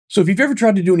So if you've ever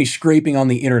tried to do any scraping on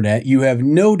the internet, you have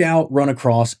no doubt run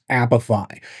across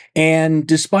Apify. And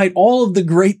despite all of the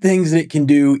great things that it can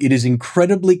do, it is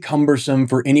incredibly cumbersome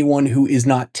for anyone who is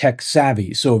not tech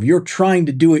savvy. So if you're trying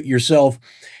to do it yourself,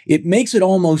 it makes it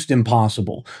almost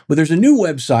impossible. But there's a new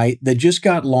website that just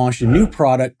got launched, a new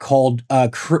product called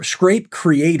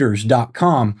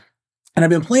ScrapeCreators.com. And I've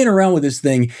been playing around with this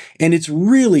thing, and it's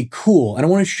really cool. And I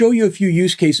want to show you a few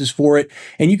use cases for it,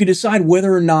 and you can decide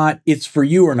whether or not it's for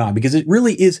you or not, because it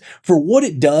really is, for what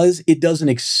it does an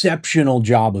exceptional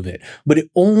job of it, but it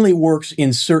only works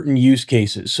in certain use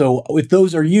cases. So if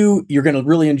those are you, you're going to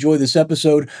really enjoy this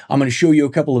episode. I'm going to show you a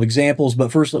couple of examples,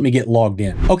 but first let me get logged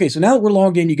in. Okay, so now that we're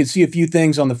logged in, you can see a few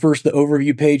things on the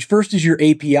overview page. First is your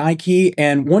API key,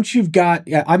 and once you've got,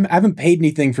 I haven't paid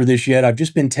anything for this yet. I've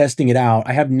just been testing it out.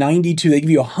 I have 92. They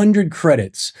give you 100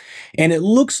 credits. And it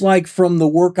looks like from the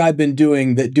work I've been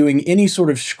doing that doing any sort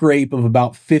of scrape of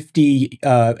about 50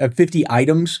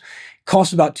 items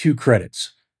costs about 2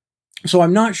 credits. So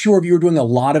I'm not sure if you were doing a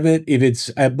lot of it, if it's,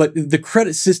 but the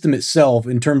credit system itself,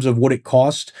 in terms of what it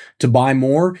costs to buy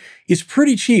more, is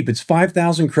pretty cheap. It's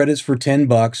 5,000 credits for 10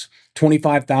 bucks,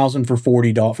 25,000 for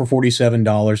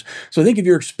 $47. So I think if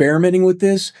you're experimenting with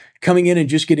this, coming in and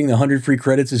just getting the 100 free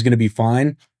credits is going to be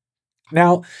fine.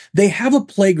 Now, they have a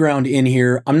playground in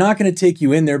here. I'm not going to take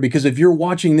you in there because if you're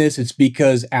watching this, it's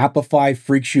because Apify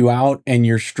freaks you out and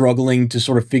you're struggling to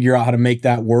sort of figure out how to make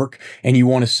that work and you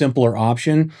want a simpler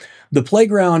option. The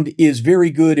playground is very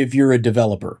good if you're a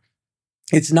developer.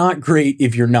 It's not great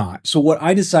if you're not. So what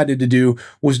I decided to do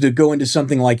was to go into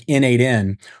something like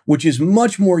N8N, which is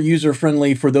much more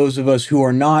user-friendly for those of us who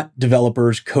are not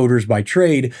developers, coders by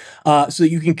trade, so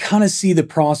that you can kind of see the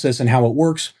process and how it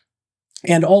works,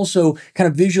 and also kind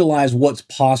of visualize what's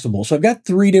possible. So I've got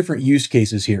 3 different use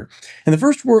cases here. And the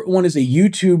first one is a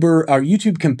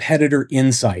YouTube competitor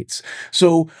insights.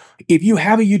 So if you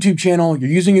have a YouTube channel, you're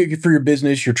using it for your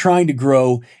business, you're trying to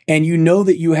grow, and you know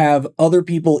that you have other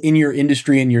people in your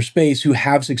industry, in your space, who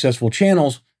have successful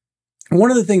channels, one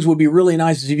of the things would be really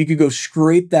nice is if you could go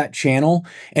scrape that channel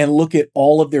and look at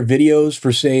all of their videos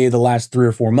for, say, the last 3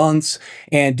 or 4 months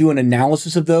and do an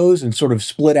analysis of those and sort of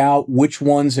split out which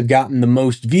ones have gotten the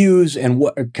most views and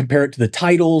compare it to the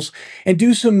titles and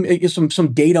do some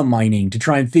data mining to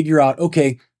try and figure out,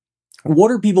 okay,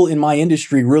 what are people in my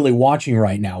industry really watching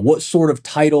right now? What sort of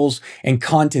titles and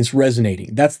content's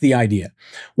resonating? That's the idea.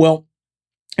 Well,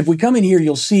 if we come in here,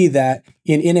 you'll see that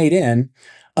in N8N,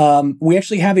 we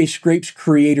actually have a Scrapes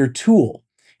Creator tool.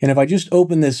 And if I just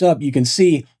open this up, you can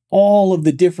see all of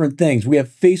the different things. We have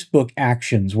Facebook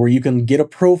actions where you can get a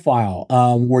profile,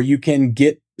 where you can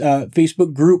get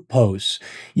Facebook group posts.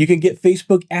 You can get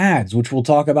Facebook ads, which we'll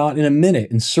talk about in a minute,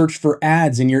 and search for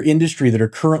ads in your industry that are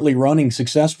currently running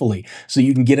successfully so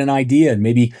you can get an idea and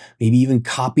maybe even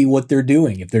copy what they're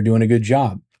doing if they're doing a good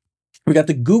job. We've got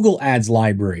the Google Ads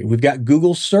library. We've got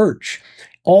Google Search,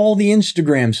 all the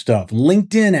Instagram stuff,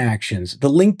 LinkedIn actions, the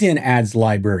LinkedIn ads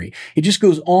library. It just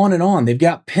goes on and on. They've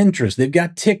got Pinterest, they've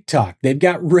got TikTok, they've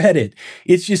got Reddit.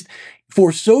 It's just,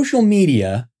 for social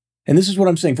media, and this is what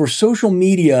I'm saying, for social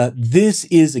media, this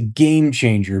is a game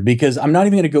changer, because I'm not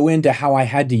even going to go into how I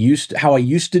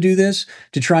used to do this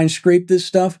to try and scrape this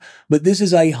stuff, but this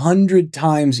is 100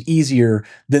 times easier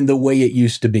than the way it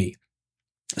used to be.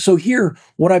 So here,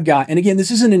 what I've got, and again, this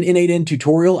isn't an N8N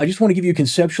tutorial. I just want to give you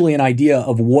conceptually an idea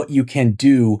of what you can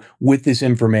do with this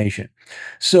information.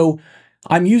 So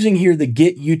I'm using here the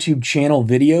Get YouTube channel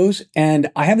videos, and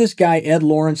I have this guy, Ed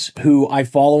Lawrence, who I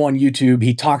follow on YouTube.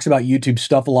 He talks about YouTube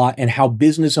stuff a lot and how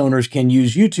business owners can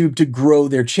use YouTube to grow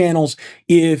their channels.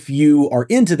 If you are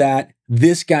into that,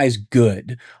 this guy's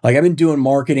good. Like, I've been doing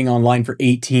marketing online for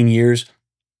 18 years.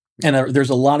 And there's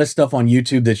a lot of stuff on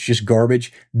YouTube that's just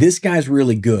garbage. This guy's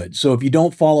really good. So if you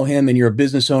don't follow him and you're a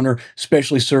business owner,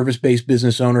 especially service-based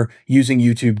business owner using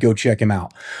YouTube, go check him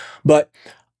out. But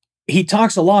he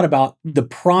talks a lot about the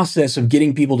process of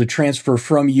getting people to transfer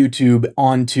from YouTube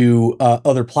onto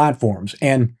other platforms.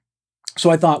 And so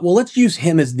I thought, well, let's use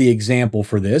him as the example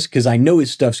for this, because I know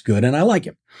his stuff's good and I like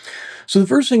him. So the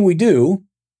first thing we do,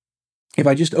 if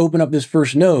I just open up this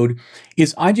first node,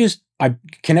 is I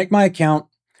connect my account.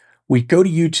 We go to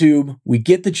YouTube, we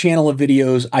get the channel of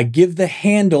videos, I give the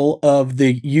handle of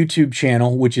the YouTube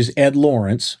channel, which is Ed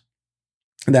Lawrence.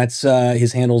 That's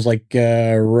his handle's like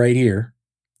right here,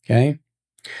 okay?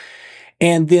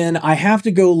 And then I have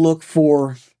to go look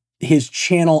for his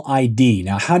channel ID.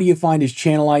 Now, how do you find his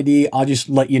channel ID? I'll just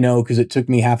let you know because it took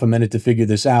me half a minute to figure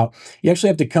this out. You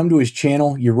actually have to come to his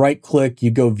channel, you right click, you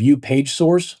go view page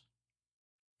source.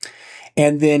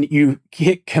 And then you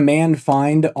hit Command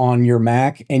Find on your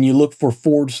Mac and you look for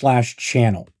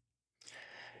 /channel.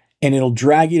 and it'll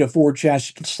drag you to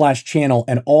 // channel,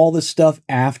 and all the stuff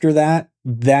after that,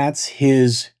 that's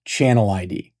his channel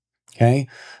ID. Okay.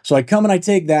 So I come and I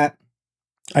take that,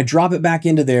 I drop it back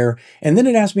into there, and then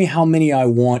it asks me how many I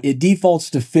want. It defaults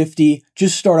to 50.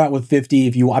 Just start out with 50.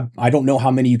 If you, I don't know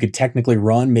how many you could technically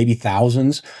run, maybe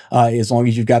thousands, as long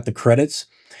as you've got the credits.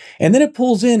 And then it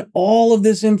pulls in all of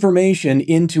this information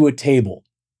into a table.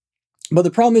 But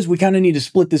the problem is we kind of need to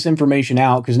split this information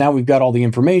out because now we've got all the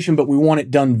information, but we want it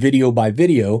done video by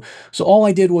video. So all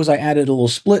I did was I added a little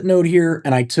split node here,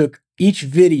 and I took each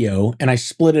video and I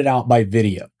split it out by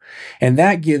video. And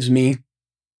that gives me,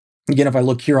 again, if I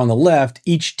look here on the left,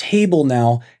 each table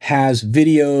now has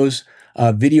videos,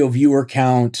 video viewer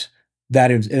count, that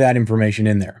information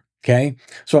in there. Okay.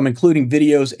 So I'm including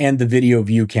videos and the video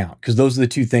view count because those are the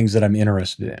two things that I'm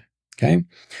interested in. Okay.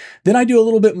 Then I do a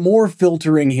little bit more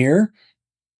filtering here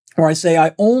where I say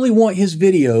I only want his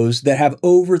videos that have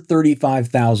over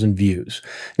 35,000 views.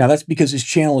 Now that's because his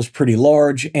channel is pretty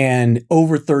large, and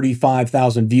over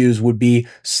 35,000 views would be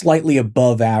slightly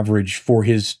above average for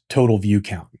his total view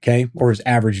count. Okay. Or his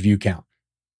average view count.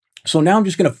 So now I'm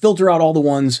just going to filter out all the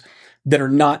ones that are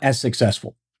not as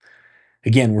successful.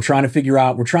 Again, we're trying to figure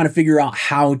out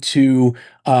how to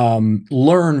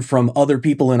learn from other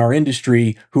people in our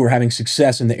industry who are having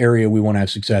success in the area we want to have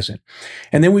success in.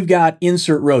 And then we've got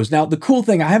insert rows. Now, the cool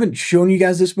thing, I haven't shown you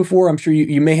guys this before. I'm sure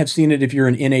you may have seen it if you're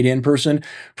an N8N person.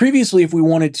 Previously, if we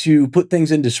wanted to put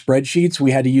things into spreadsheets, we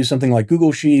had to use something like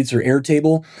Google Sheets or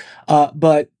Airtable.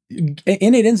 But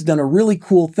N8N's done a really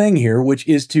cool thing here, which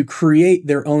is to create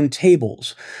their own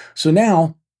tables. So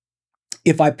now,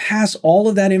 if I pass all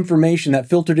of that information, that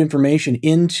filtered information,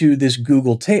 into this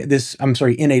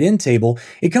N8N table,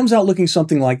 it comes out looking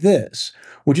something like this,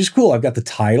 which is cool. I've got the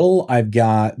title, I've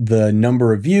got the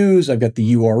number of views, I've got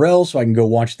the URL so I can go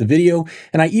watch the video,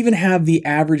 and I even have the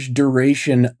average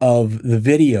duration of the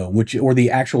video, or the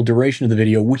actual duration of the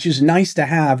video, which is nice to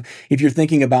have if you're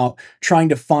thinking about trying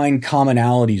to find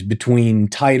commonalities between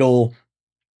title,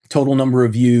 total number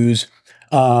of views,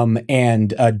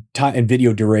 and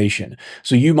video duration.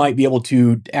 So you might be able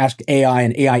to ask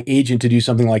an AI agent to do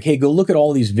something like, hey, go look at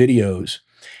all these videos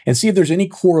and see if there's any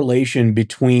correlation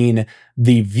between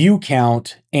the view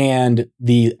count and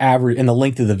the average and the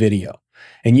length of the video.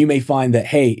 And you may find that,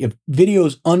 hey, if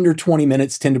videos under 20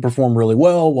 minutes tend to perform really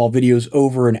well, while videos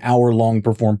over an hour long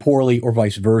perform poorly, or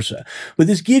vice versa. But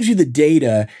this gives you the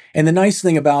data. And the nice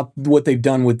thing about what they've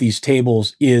done with these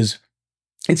tables is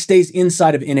it stays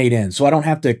inside of N8N. So I don't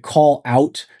have to call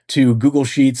out to Google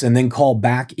Sheets and then call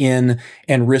back in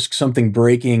and risk something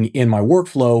breaking in my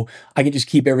workflow. I can just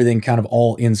keep everything kind of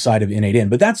all inside of N8N.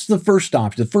 But that's the first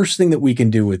option, the first thing that we can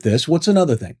do with this. What's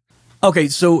another thing? Okay,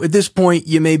 so at this point,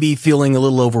 you may be feeling a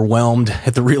little overwhelmed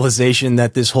at the realization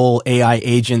that this whole AI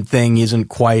agent thing isn't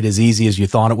quite as easy as you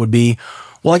thought it would be.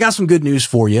 Well, I got some good news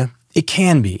for you. It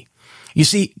can be. You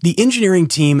see, the engineering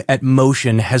team at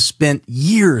Motion has spent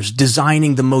years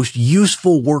designing the most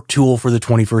useful work tool for the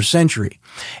 21st century.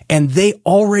 And they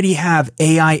already have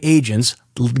AI agents,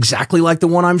 exactly like the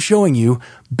one I'm showing you,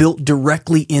 built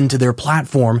directly into their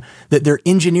platform that their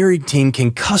engineering team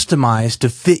can customize to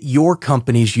fit your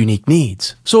company's unique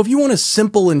needs. So if you want a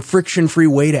simple and friction-free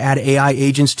way to add AI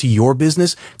agents to your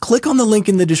business, click on the link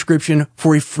in the description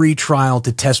for a free trial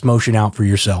to test Motion out for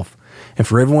yourself. And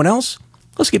for everyone else,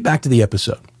 let's get back to the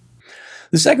episode.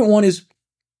 The second one is,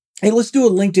 hey, let's do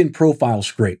a LinkedIn profile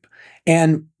scrape.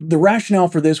 And the rationale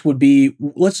for this would be,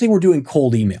 let's say we're doing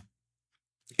cold email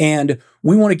and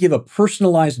we want to give a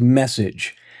personalized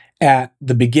message at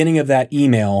the beginning of that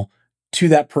email to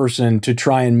that person to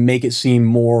try and make it seem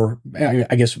more,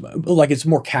 I guess, like it's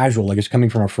more casual, like it's coming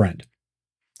from a friend.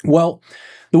 Well,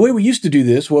 the way we used to do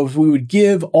this was we would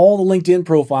give all the LinkedIn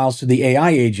profiles to the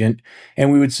AI agent,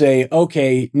 and we would say,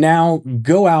 okay, now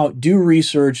go out, do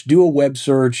research, do a web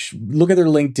search, look at their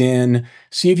LinkedIn,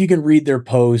 see if you can read their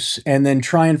posts, and then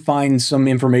try and find some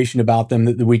information about them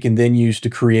that we can then use to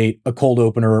create a cold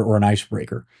opener or an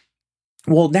icebreaker.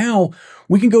 Well, now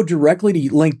we can go directly to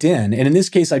LinkedIn. And in this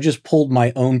case, I just pulled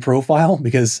my own profile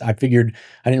because I figured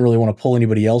I didn't really want to pull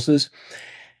anybody else's.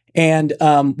 And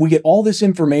we get all this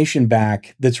information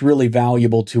back that's really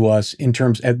valuable to us in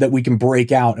terms of, that we can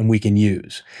break out and we can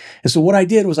use. And so what I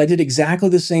did was I did exactly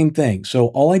the same thing. So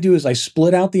all I do is I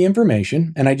split out the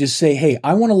information and I just say, hey,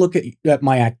 I want to look at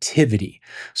my activity.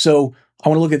 So I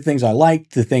want to look at things I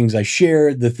liked, the things I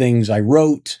shared, the things I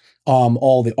wrote,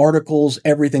 all the articles,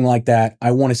 everything like that.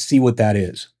 I want to see what that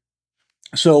is.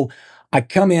 So I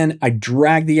come in, I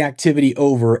drag the activity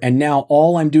over, and now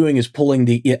all I'm doing is pulling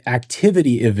the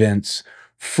activity events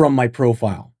from my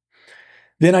profile.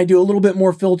 Then I do a little bit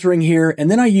more filtering here,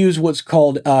 and then I use what's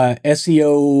called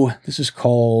SEO. This is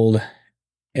called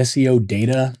SEO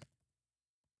data.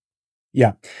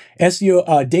 Yeah,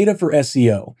 SEO data for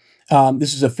SEO.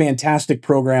 This is a fantastic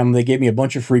program. They gave me a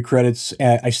bunch of free credits.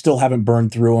 I still haven't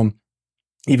burned through them,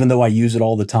 even though I use it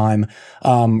all the time.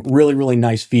 Really, really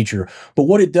nice feature. But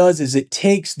what it does is it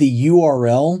takes the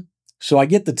URL. So I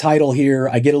get the title here,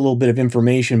 I get a little bit of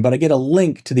information, but I get a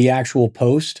link to the actual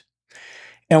post.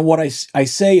 And what I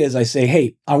say is, I say,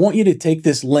 hey, I want you to take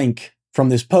this link from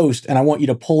this post and I want you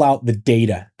to pull out the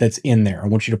data that's in there. I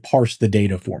want you to parse the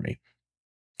data for me.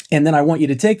 And then I want you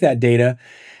to take that data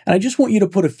and I just want you to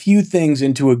put a few things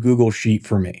into a Google Sheet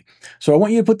for me. So I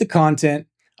want you to put the content,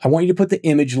 I want you to put the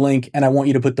image link, and I want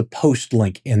you to put the post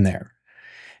link in there.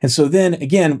 And so then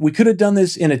again, we could have done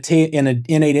this in an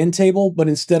N8N table, but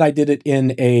instead I did it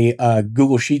in a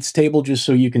Google Sheets table just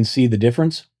so you can see the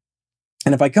difference.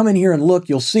 And if I come in here and look,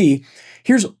 you'll see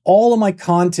here's all of my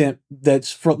content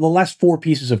that's for the last 4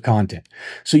 pieces of content.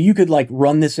 So you could like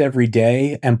run this every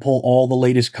day and pull all the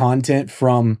latest content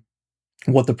from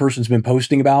what the person's been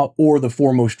posting about or the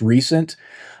 4 most recent.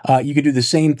 You could do the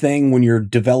same thing when you're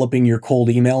developing your cold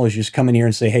email, is just come in here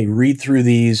and say, hey, read through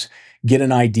these, get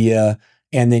an idea,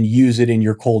 and then use it in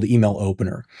your cold email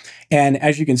opener. And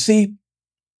as you can see,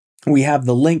 we have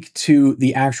the link to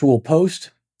the actual post.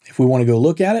 If we want to go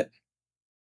look at it,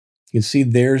 you can see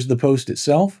there's the post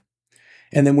itself.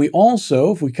 And then we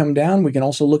also, if we come down, we can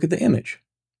also look at the image.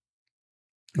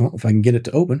 Well, if I can get it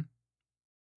to open.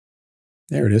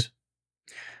 There it is.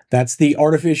 That's the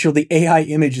AI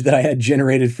image that I had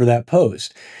generated for that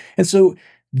post. And so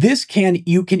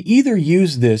you can either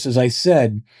use this, as I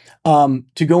said,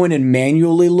 to go in and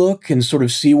manually look and sort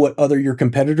of see what your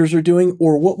competitors are doing,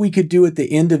 or what we could do at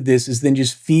the end of this is then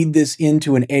just feed this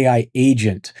into an AI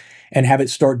agent and have it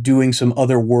start doing some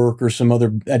other work or some other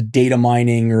data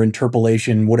mining or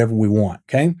interpolation, whatever we want,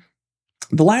 okay?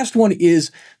 The last one is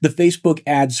the Facebook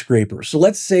ad scraper. So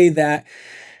let's say that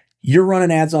you're running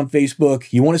ads on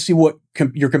Facebook, you want to see what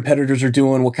your competitors are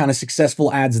doing, what kind of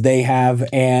successful ads they have,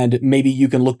 and maybe you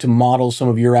can look to model some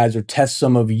of your ads or test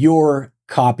some of your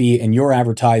copy and your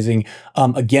advertising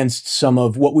against some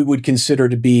of what we would consider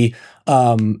to be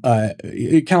kind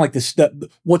of like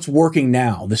what's working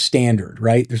now, the standard,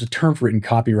 right? There's a term for it in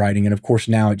copywriting, and of course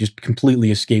now it just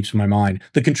completely escapes my mind.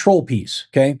 The control piece,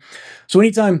 okay? So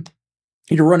anytime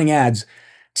you're running ads,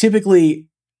 typically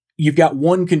you've got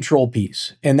one control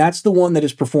piece, and that's the one that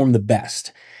has performed the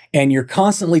best. And you're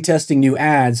constantly testing new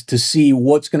ads to see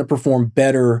what's going to perform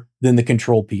better than the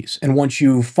control piece. And once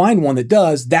you find one that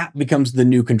does, that becomes the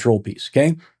new control piece,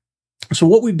 okay? So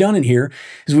what we've done in here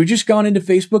is we've just gone into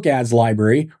Facebook ads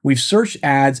library, we've searched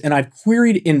ads, and I've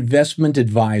queried investment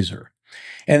advisor.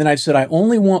 And then I've said, I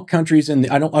only want countries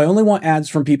I only want ads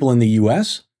from people in the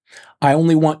US. I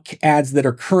only want ads that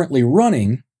are currently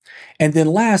running. And then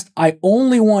last, I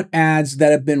only want ads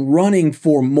that have been running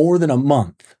for more than a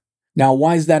month. Now,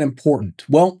 why is that important?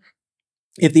 Well,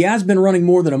 if the ad's been running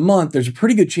more than a month, there's a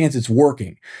pretty good chance it's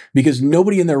working, because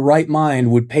nobody in their right mind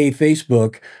would pay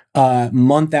Facebook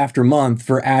month after month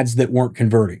for ads that weren't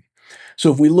converting.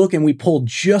 So if we look and we pull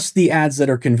just the ads that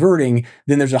are converting,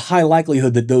 then there's a high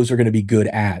likelihood that those are going to be good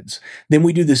ads. Then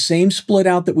we do the same split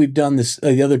out that we've done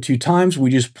the other 2 times.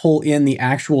 We just pull in the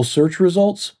actual search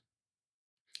results,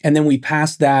 and then we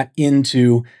pass that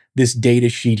into this data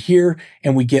sheet here,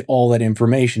 and we get all that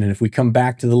information. And if we come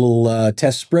back to the little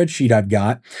test spreadsheet I've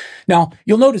got, now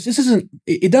you'll notice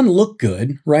it doesn't look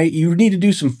good, right? You need to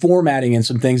do some formatting and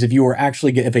some things if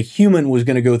if a human was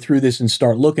going to go through this and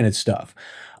start looking at stuff.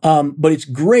 But it's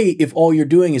great if all you're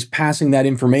doing is passing that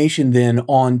information then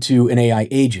on to an AI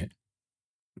agent.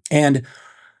 And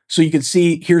so you can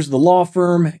see, here's the law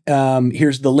firm,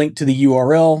 here's the link to the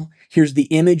URL, here's the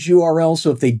image URL.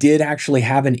 So if they did actually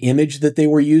have an image that they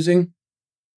were using,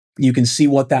 you can see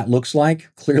what that looks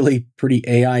like. Clearly pretty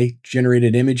AI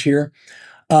generated image here.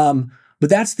 But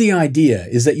that's the idea,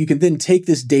 is that you can then take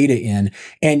this data in,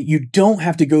 and you don't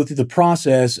have to go through the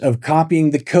process of copying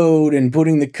the code and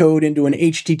putting the code into an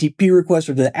HTTP request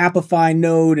or the Apify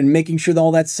node and making sure that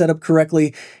all that's set up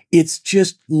correctly. It's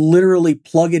just literally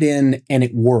plug it in and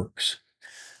it works.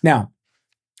 Now,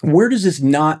 where does this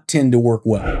not tend to work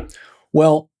well?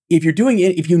 Well, if you're doing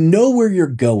it, if you know where you're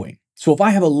going. So if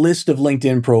I have a list of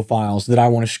LinkedIn profiles that I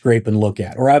want to scrape and look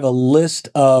at, or I have a list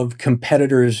of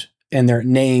competitors and their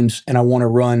names, and I want to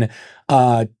run,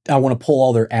 I want to pull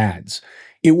all their ads,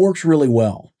 it works really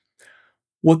well.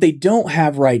 What they don't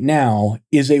have right now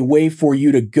is a way for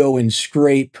you to go and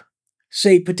scrape,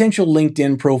 say, potential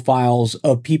LinkedIn profiles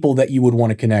of people that you would want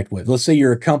to connect with. Let's say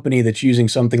you're a company that's using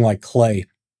something like Clay.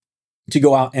 to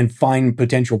go out and find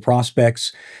potential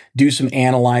prospects, do some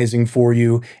analyzing for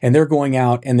you, and they're going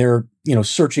out and they're,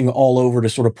 searching all over to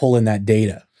sort of pull in that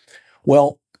data.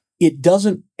 Well, it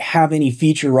doesn't have any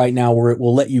feature right now where it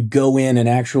will let you go in and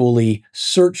actually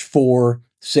search for,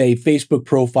 say, Facebook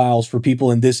profiles for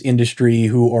people in this industry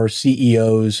who are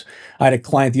CEOs. I had a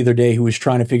client the other day who was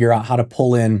trying to figure out how to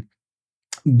pull in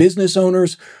business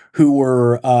owners who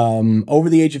were over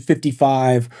the age of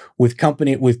 55 with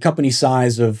company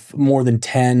size of more than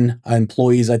 10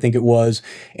 employees, I think it was.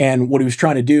 And what he was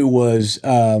trying to do was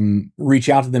reach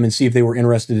out to them and see if they were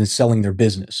interested in selling their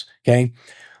business. Okay.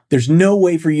 There's no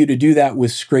way for you to do that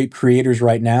with ScrapeCreators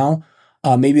right now.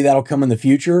 Maybe that'll come in the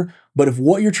future. But if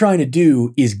what you're trying to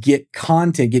do is get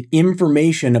content, get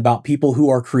information about people who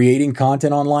are creating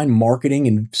content online, marketing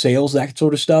and sales, that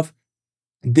sort of stuff,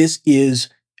 this is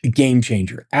a game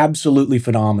changer. Absolutely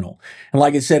phenomenal. And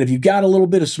like I said, if you've got a little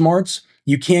bit of smarts,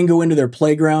 you can go into their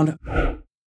playground.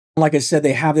 Like I said,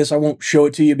 they have this. I won't show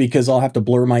it to you because I'll have to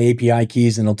blur my API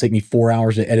keys and it'll take me 4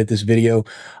 hours to edit this video.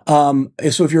 So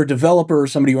if you're a developer or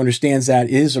somebody who understands that,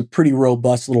 it is a pretty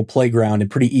robust little playground and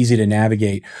pretty easy to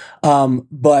navigate.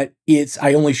 But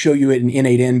I only show you it in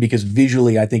N8N because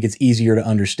visually I think it's easier to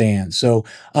understand. So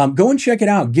go and check it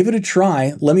out. Give it a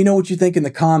try. Let me know what you think in the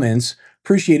comments.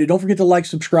 Appreciate it. Don't forget to like,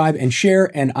 subscribe, and share,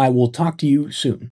 and I will talk to you soon.